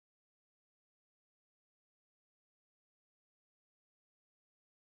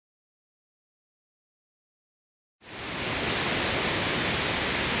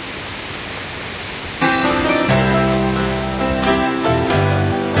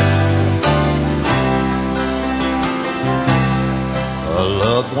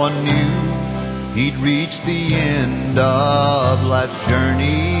someone knew he'd reached the end of life's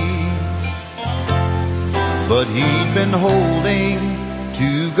journey, but he'd been holding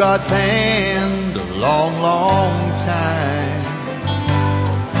to God's hand a long, long time.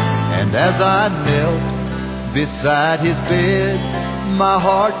 And as I knelt beside his bed, my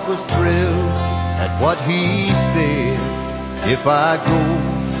heart was thrilled at what he said. If I go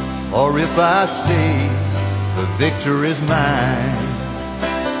or if I stay, the victor is mine.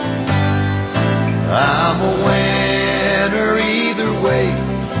 I'm a winner either way.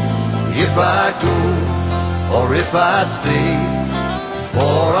 If I go or if I stay,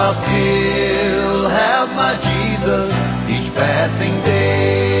 for I'll still have my Jesus each passing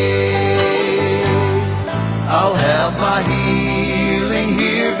day. I'll have my healing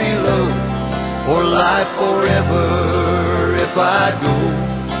here below, for life forever if I go.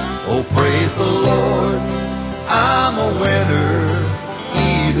 Oh, praise the Lord, I'm a winner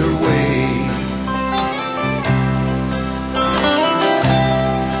either way.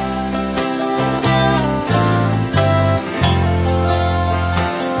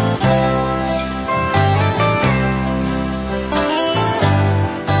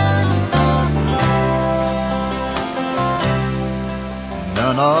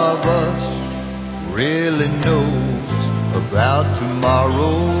 None of us really knows about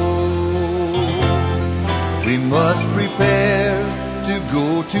tomorrow. We must prepare to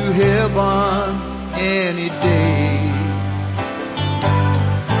go to heaven any day.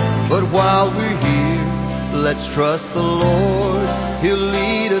 But while we're here, let's trust the Lord. He'll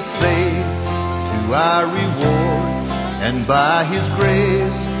lead us safe to our reward, and by His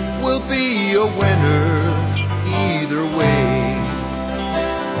grace we'll be a winner either way.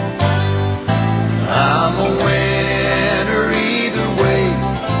 I'm a winner either way.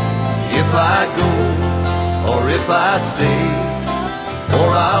 If I go or if I stay, for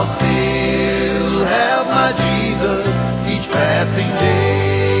I'll still have my Jesus each passing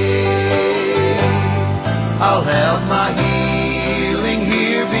day. I'll have my healing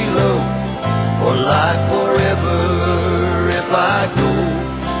here below, for life forever if I go.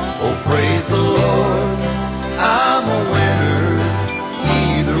 Oh, praise the Lord, I'm a winner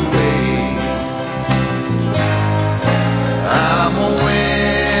either way. I'm a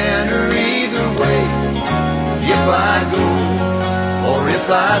winner either way. If I go or if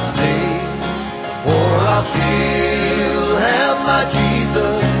I stay, for I'll still have my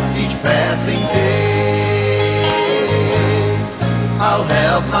Jesus each passing day. I'll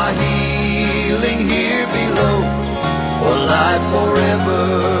have my healing here below, for life forever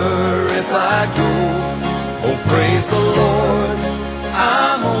if I go. Oh, praise the Lord,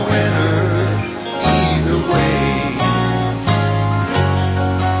 I'm a winner either way.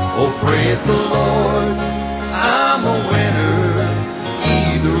 Oh, praise the Lord.